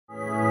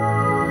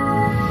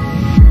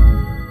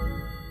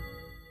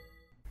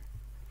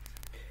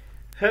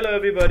Hello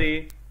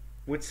everybody,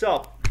 what's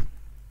up?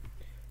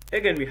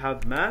 Again we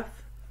have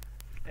math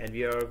and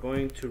we are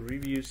going to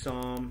review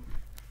some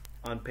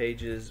on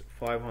pages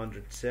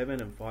 507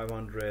 and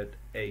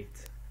 508.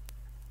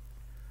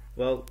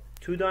 Well,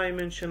 two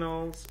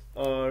dimensionals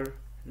are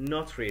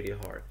not really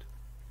hard.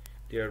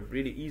 They are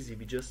really easy,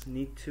 we just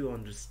need to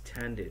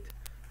understand it.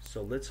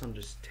 So let's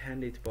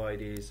understand it by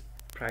these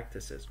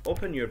practices.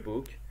 Open your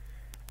book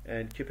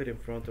and keep it in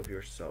front of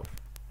yourself.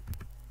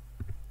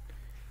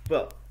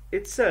 Well,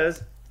 it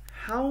says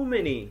how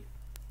many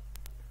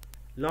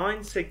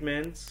line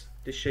segments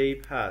the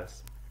shape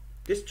has.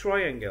 This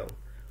triangle,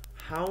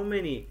 how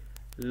many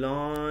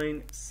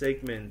line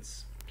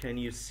segments can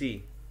you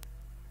see?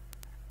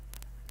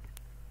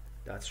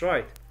 That's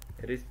right,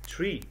 it is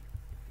 3.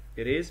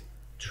 It is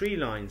 3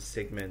 line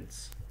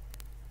segments.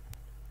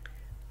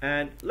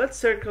 And let's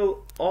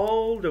circle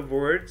all the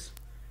words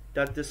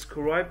that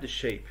describe the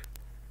shape.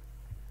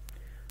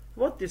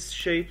 What this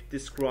shape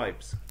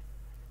describes?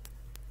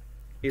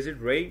 Is it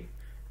ray?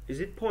 Is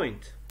it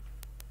point?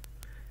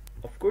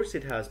 Of course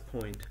it has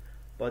point,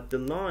 but the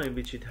line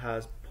which it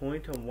has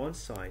point on one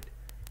side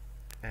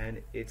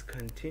and it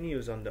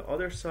continues on the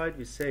other side,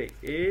 we say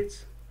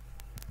it's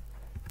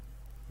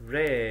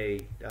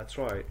ray. That's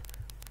right.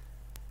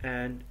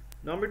 And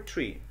number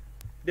 3,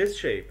 this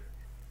shape,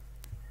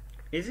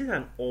 is it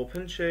an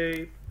open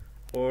shape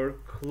or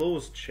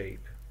closed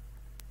shape?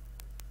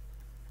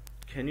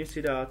 Can you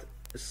see that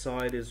the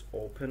side is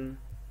open?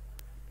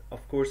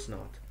 Of course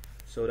not.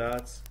 So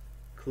that's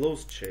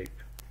closed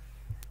shape.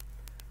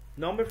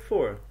 Number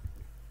 4,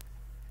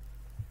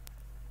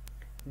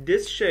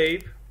 this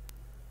shape,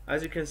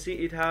 as you can see,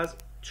 it has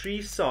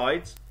 3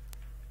 sides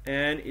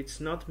and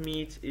it's not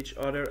meet each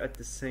other at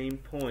the same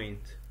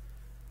point.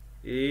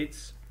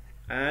 It's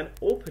an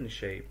open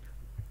shape.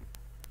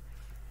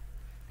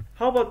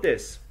 How about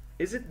this?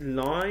 Is it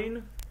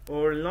line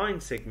or line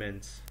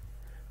segments?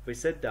 We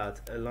said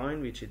that a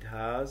line which it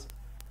has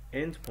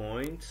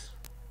endpoints,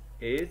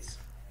 it's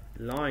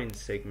line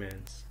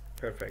segments.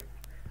 Perfect.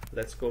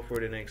 Let's go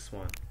for the next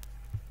one.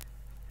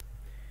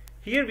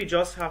 Here we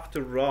just have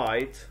to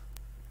write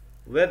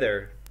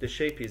whether the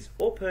shape is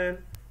open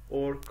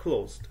or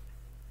closed.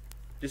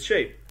 This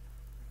shape,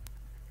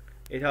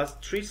 it has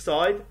 3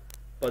 sides,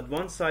 but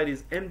one side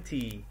is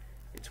empty,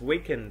 it's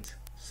vacant,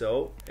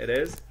 so it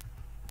is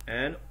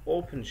an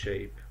open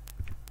shape.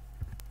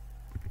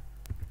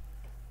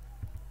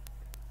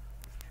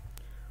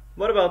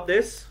 What about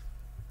this?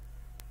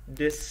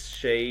 This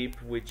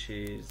shape which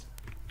is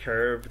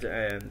curved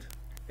and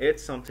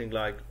it's something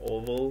like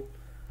oval,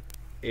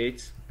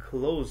 it's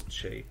closed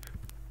shape.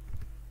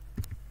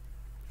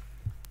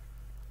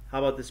 How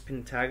about this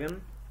pentagon?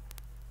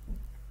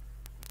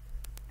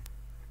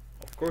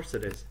 Of course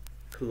it is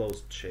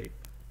closed shape.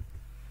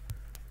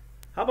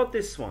 How about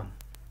this one?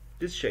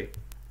 This shape,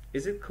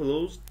 is it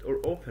closed or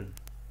open?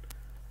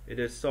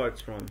 It starts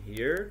from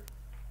here,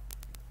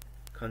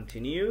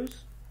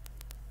 continues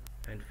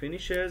and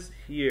finishes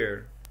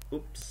here.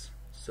 Oops,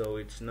 so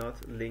it's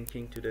not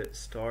linking to the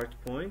start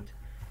point.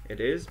 It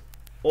is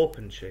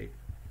open shape.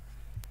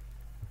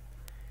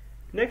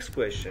 Next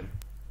question.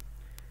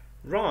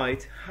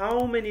 Write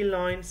how many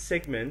line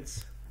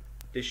segments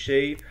the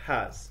shape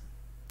has.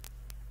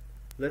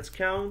 Let's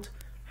count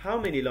how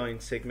many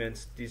line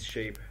segments this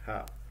shape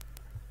has.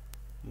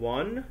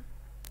 1,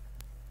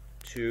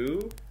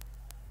 2,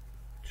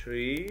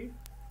 3,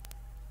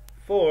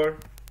 4.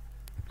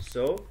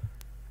 So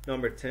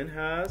number 10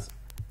 has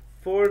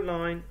 4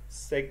 line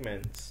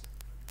segments.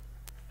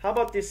 How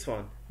about this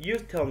one? You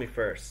tell me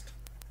first.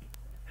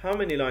 How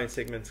many line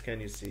segments can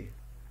you see?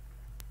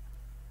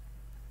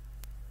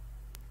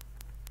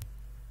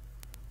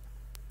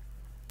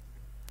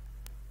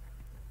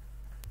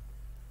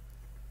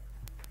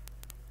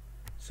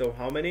 So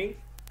how many?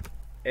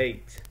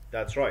 8.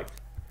 That's right.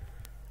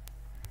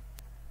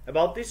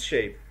 About this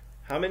shape,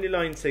 how many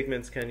line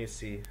segments can you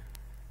see?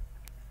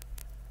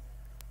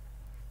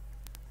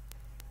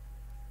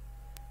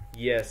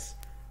 Yes,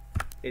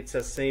 it's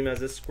the same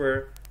as a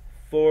square,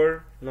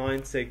 4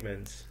 line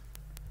segments.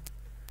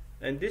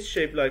 And this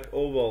shape like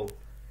oval,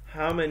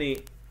 how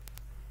many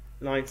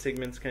line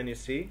segments can you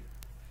see?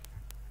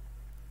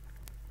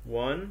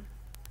 1,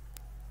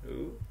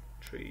 2,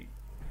 3,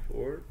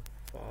 4,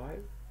 5,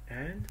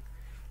 and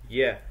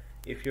yeah,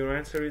 if your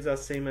answer is the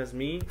same as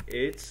me,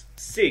 it's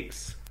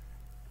 6.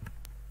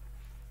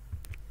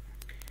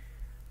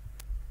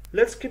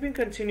 Let's keep and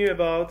continue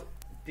about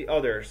the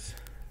others.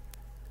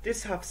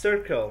 This half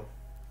circle,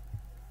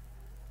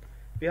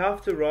 we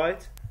have to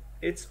write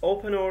it's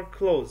open or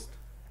closed.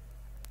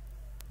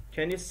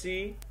 Can you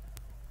see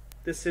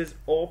this is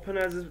open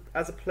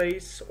as a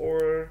place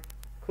or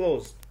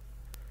closed?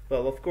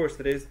 Well, of course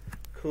it is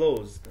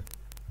closed.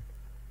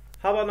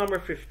 How about number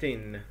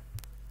 15?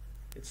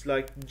 It's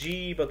like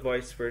G but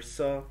vice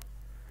versa.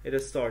 It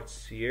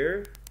starts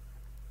here,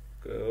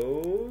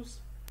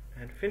 goes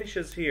and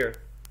finishes here,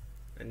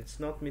 and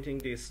it's not meeting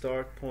the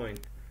start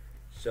point,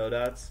 so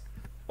that's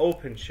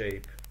open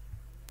shape.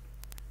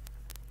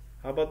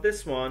 How about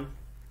this one?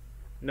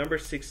 Number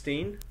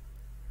 16,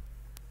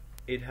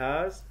 it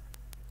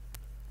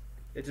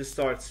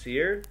starts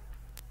here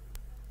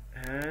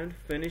and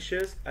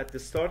finishes at the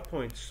start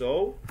point,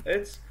 so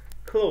it's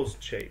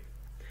closed shape.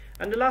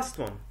 And the last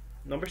one,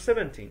 number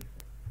 17,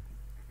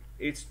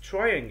 it's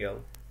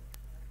triangle.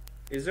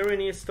 Is there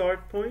any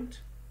start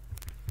point?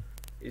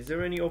 Is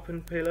there any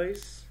open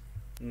place?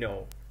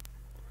 No.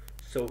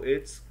 So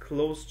it's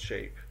closed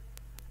shape.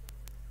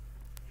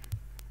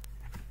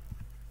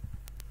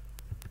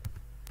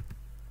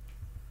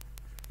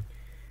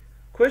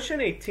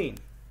 Question 18.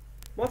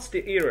 What's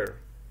the error?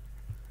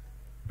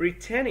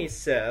 Brittany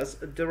says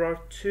there are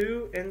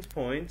two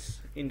endpoints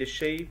in the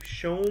shape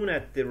shown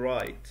at the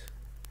right.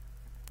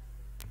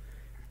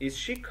 Is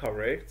she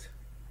correct?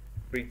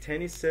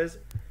 Brittany says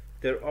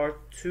there are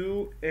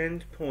two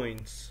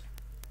endpoints.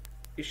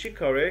 Is she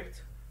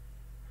correct?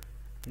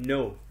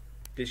 No.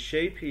 The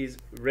shape is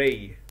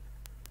ray.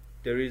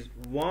 There is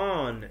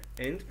one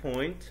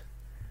endpoint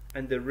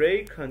and the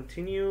ray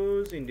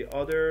continues in the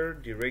other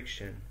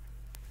direction.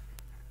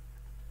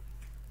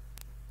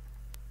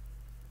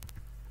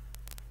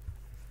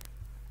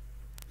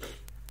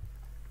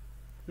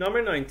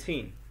 Number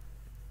 19.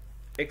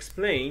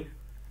 Explain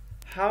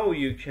how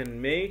you can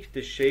make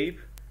the shape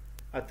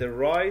at the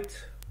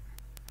right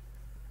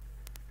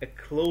a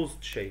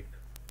closed shape.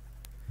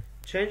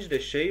 Change the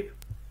shape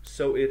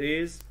so it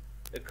is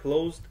a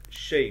closed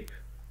shape.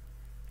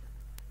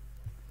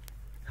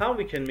 How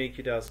we can make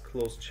it as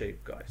closed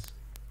shape, guys?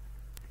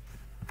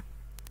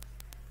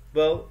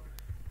 Well,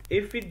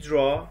 if we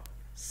draw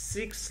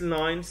 6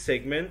 line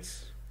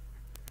segments,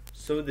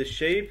 so the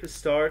shape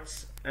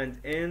starts and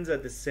ends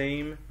at the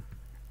same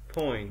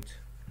point.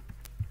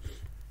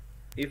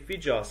 If we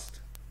just,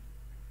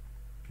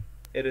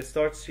 it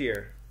starts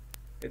here,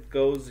 it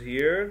goes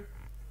here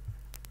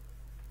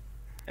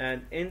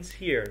and ends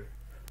here.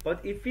 But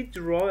if we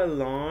draw a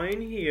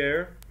line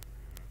here,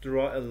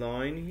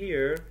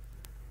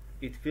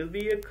 it will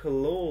be a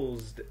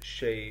closed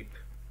shape.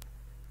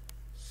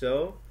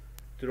 So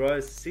draw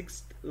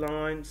 6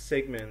 line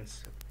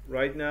segments.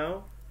 Right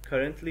now,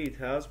 currently it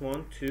has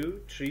 1,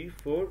 2, 3,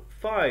 4,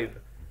 5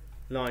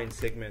 line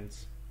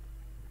segments.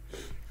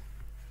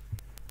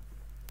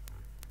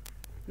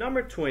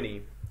 Number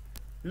 20.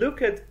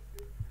 Look at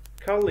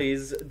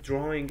Kylie's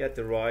drawing at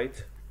the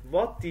right.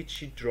 What did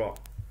she draw?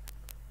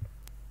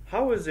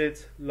 How is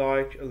it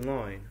like a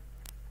line?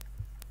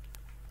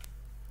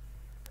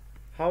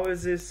 How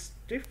is this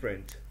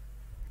different?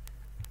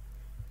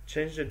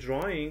 Change the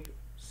drawing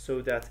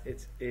so that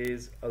it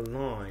is a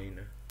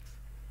line.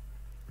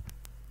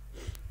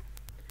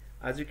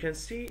 As you can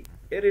see,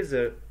 it is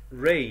a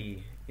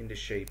ray in the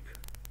shape,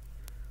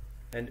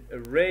 and a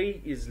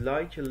ray is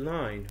like a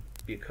line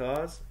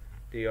because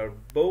they are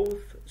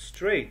both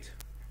straight,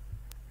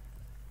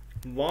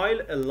 while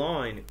a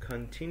line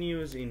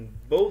continues in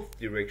both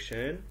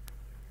directions.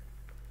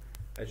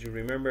 As you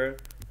remember,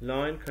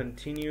 line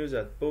continues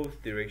at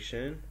both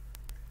directions.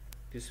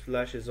 This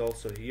flash is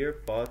also here,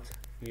 but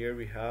here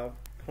we have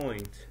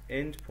point,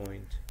 end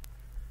point.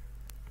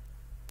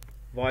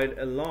 While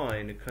a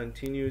line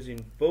continues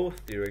in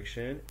both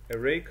directions, a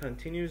ray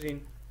continues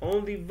in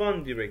only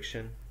one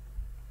direction.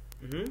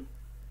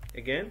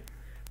 Again,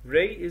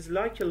 ray is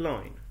like a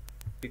line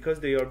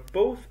because they are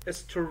both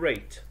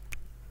straight.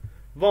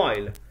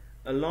 While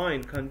a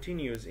line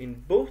continues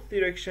in both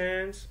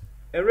directions,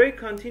 a ray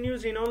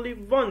continues in only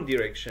one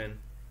direction.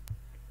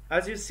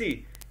 As you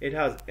see, it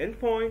has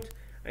endpoint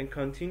and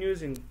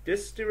continues in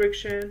this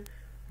direction,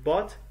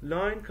 but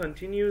line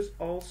continues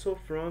also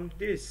from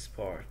this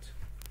part.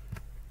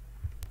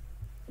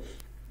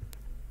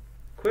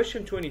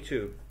 Question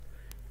 22.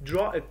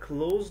 Draw a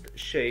closed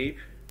shape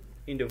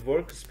in the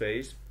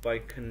workspace by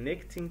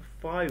connecting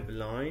 5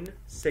 line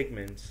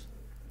segments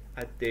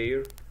at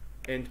their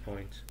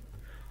endpoint.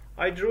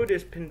 I drew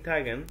this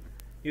pentagon.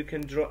 You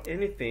can draw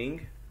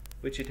anything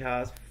which it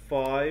has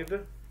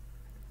 5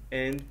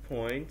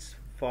 endpoints,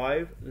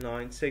 5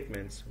 line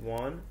segments,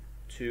 1,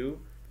 2,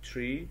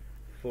 3,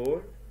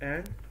 4,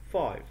 and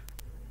 5.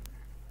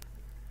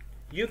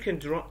 You can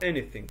draw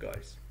anything,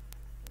 guys.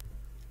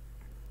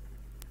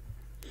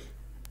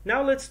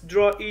 Now let's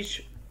draw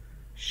each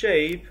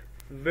shape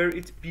where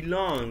it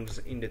belongs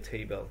in the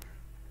table.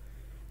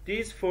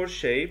 These 4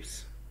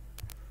 shapes,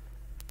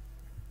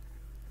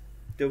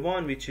 the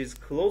one which is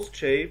closed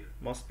shape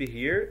must be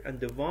here,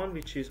 and the one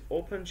which is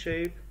open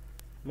shape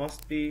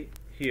must be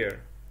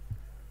here.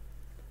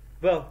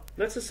 Well,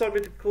 let's start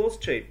with the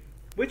closed shape.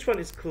 Which one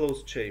is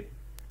closed shape?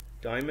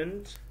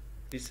 Diamond,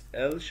 this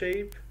L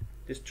shape,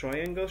 this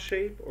triangle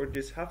shape, or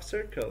this half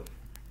circle?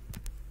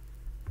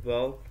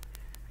 Well,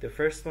 the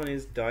first one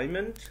is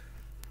diamond.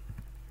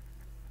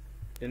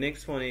 The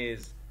next one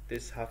is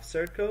this half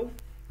circle.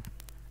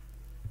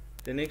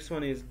 The next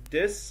one is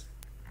this,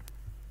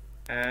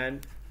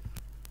 and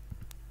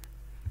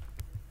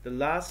the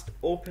last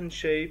open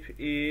shape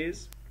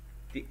is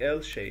the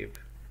L shape.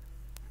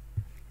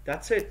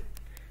 That's it.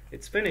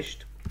 It's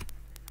finished.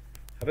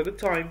 Have a good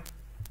time.